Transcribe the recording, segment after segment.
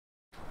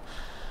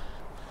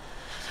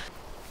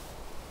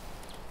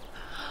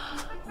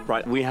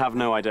Right, we have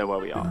no idea where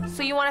we are.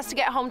 So you want us to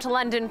get home to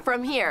London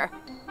from here?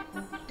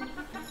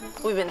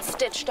 We've been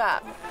stitched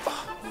up.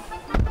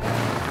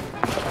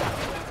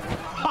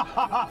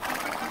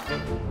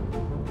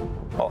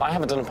 Well, I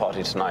have a dinner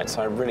party tonight,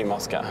 so I really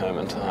must get home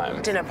in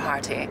time. Dinner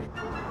party.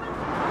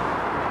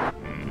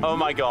 Oh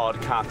my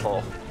God,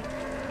 cattle.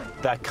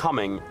 They're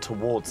coming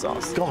towards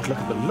us. God, look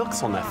at the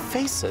looks on their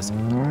faces.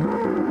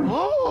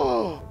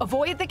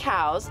 Avoid the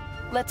cows.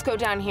 Let's go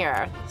down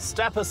here.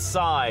 Step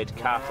aside,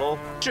 cattle.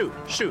 Shoot,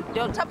 shoot.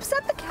 Don't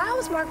upset the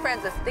cows,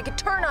 Mark-Francis. They could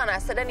turn on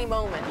us at any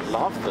moment.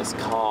 Love this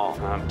car.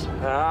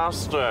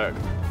 Fantastic.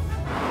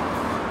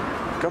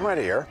 Come right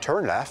here,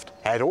 turn left,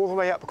 head all the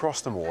way up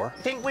across the moor.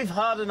 I think we've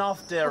heard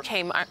enough, dear.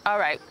 Okay, all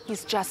right.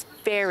 He's just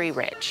very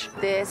rich.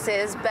 This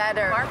is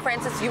better.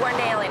 Mark-Francis, you are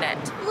nailing it.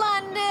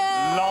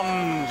 London!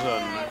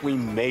 London. We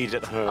made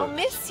it home. I'll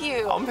miss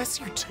you. I'll miss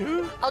you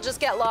too. I'll just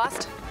get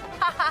lost.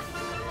 Haha.